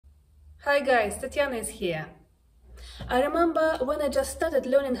Hi guys, Tatiana is here. I remember when I just started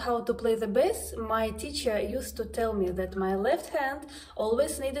learning how to play the bass, my teacher used to tell me that my left hand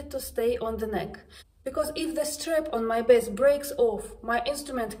always needed to stay on the neck. Because if the strap on my bass breaks off, my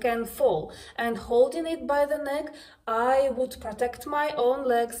instrument can fall, and holding it by the neck, I would protect my own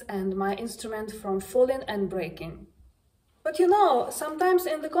legs and my instrument from falling and breaking. But you know, sometimes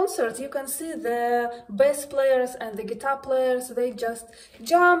in the concert you can see the bass players and the guitar players, they just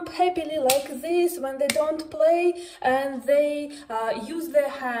jump happily like this when they don't play, and they use their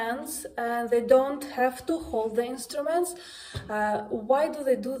hands and they don't have to hold the instruments. Why do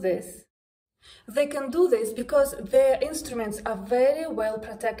they do this? They can do this because their instruments are very well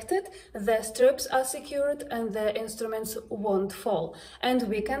protected, their straps are secured and their instruments won't fall. And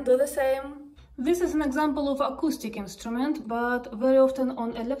we can do the same. This is an example of acoustic instrument, but very often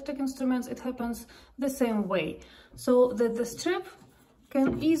on electric instruments it happens the same way. So that the strap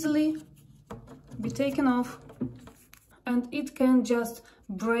can easily be taken off and it can just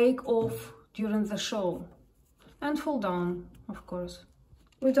break off during the show and fall down, of course.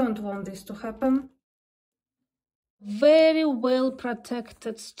 We don't want this to happen. Very well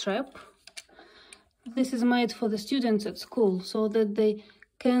protected strap. This is made for the students at school so that they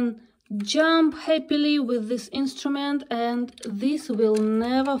can jump happily with this instrument and this will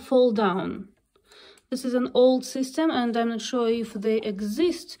never fall down. This is an old system and I'm not sure if they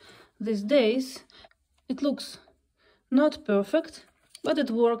exist these days. It looks not perfect, but it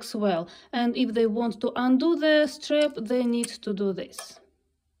works well. And if they want to undo the strap, they need to do this.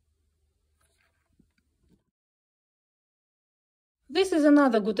 This is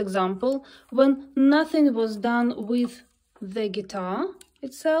another good example when nothing was done with the guitar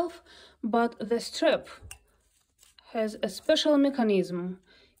itself, but the strap has a special mechanism.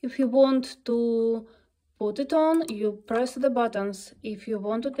 If you want to put it on, you press the buttons. If you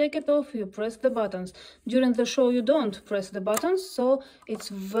want to take it off, you press the buttons. During the show you don't press the buttons, so it's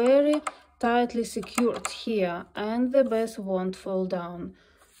very tightly secured here and the bass won't fall down.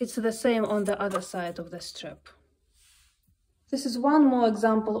 It's the same on the other side of the strap. This is one more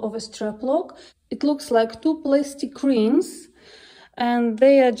example of a strap lock. It looks like two plastic rings and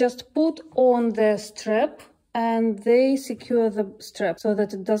they are just put on the strap and they secure the strap so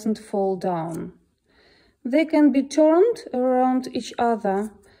that it doesn't fall down. They can be turned around each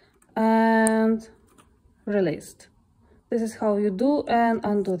other and released. This is how you do and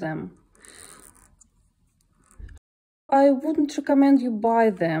undo them. I wouldn't recommend you buy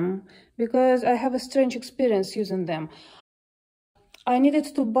them because I have a strange experience using them. I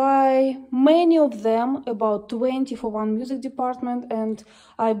needed to buy many of them, about 20 for one music department, and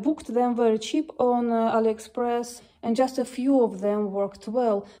I booked them very cheap on AliExpress, and just a few of them worked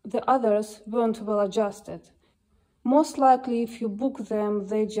well. The others weren't well adjusted. Most likely, if you book them,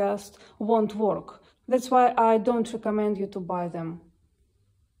 they just won't work. That's why I don't recommend you to buy them.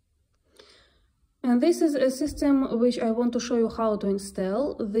 And this is a system which I want to show you how to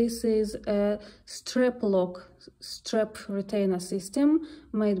install. This is a strap lock, strap retainer system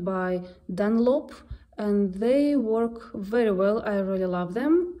made by Dunlop, and they work very well. I really love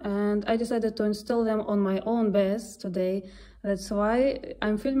them, and I decided to install them on my own bass today. That's why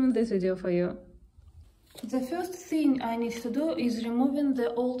I'm filming this video for you. The first thing I need to do is removing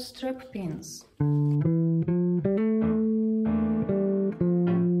the old strap pins.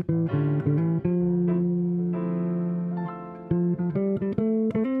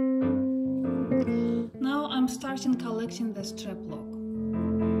 Starting collecting the strap lock.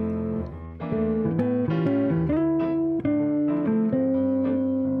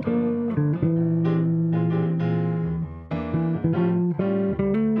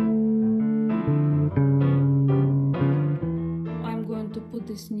 I'm going to put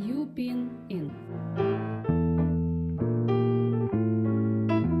this new pin in.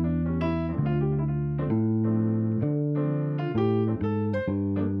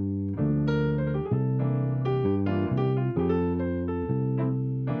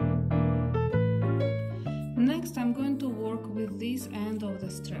 Next, I'm going to work with this end of the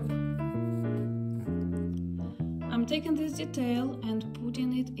strap. I'm taking this detail and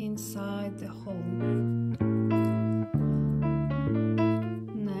putting it inside the hole.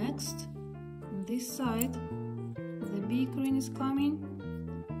 Next, on this side, the big ring is coming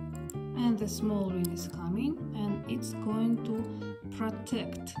and the small ring is coming, and it's going to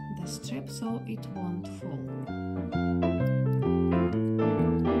protect the strap so it won't fall.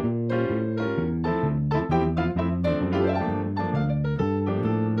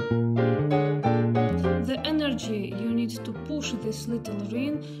 You need to push this little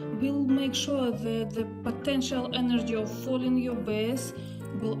ring will make sure that the potential energy of falling your bass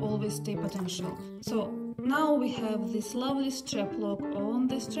will always stay potential. So now we have this lovely strap lock on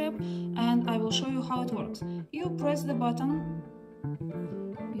the strap, and I will show you how it works. You press the button,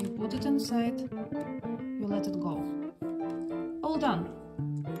 you put it inside, you let it go. All done.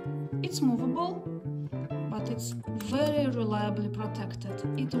 It's movable, but it's very reliably protected.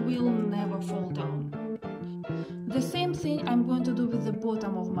 It will never fall down. The same thing I'm going to do with the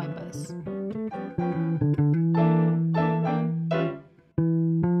bottom of my base.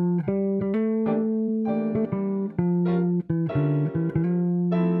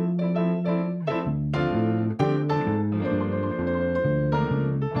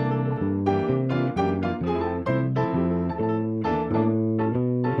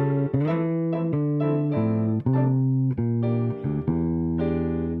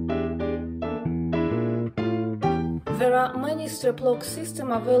 There are many strap lock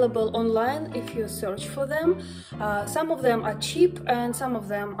systems available online if you search for them. Some of them are cheap and some of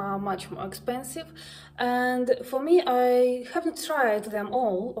them are much more expensive. And for me, I haven't tried them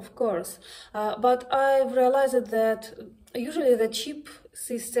all, of course, but I've realized that usually the cheap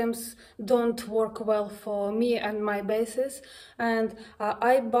systems don't work well for me and my bases, and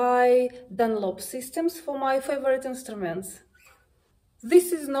I buy Dunlop systems for my favorite instruments.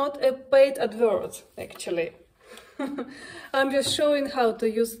 This is not a paid advert, actually. I'm just showing how to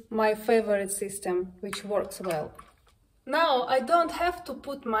use my favorite system, which works well. Now I don't have to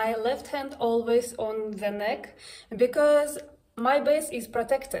put my left hand always on the neck because my bass is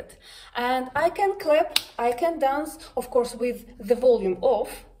protected, and I can clap, I can dance, of course with the volume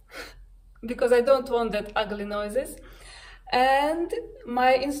off because I don't want that ugly noises, and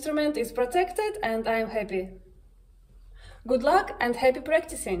my instrument is protected and I'm happy. Good luck and happy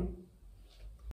practicing!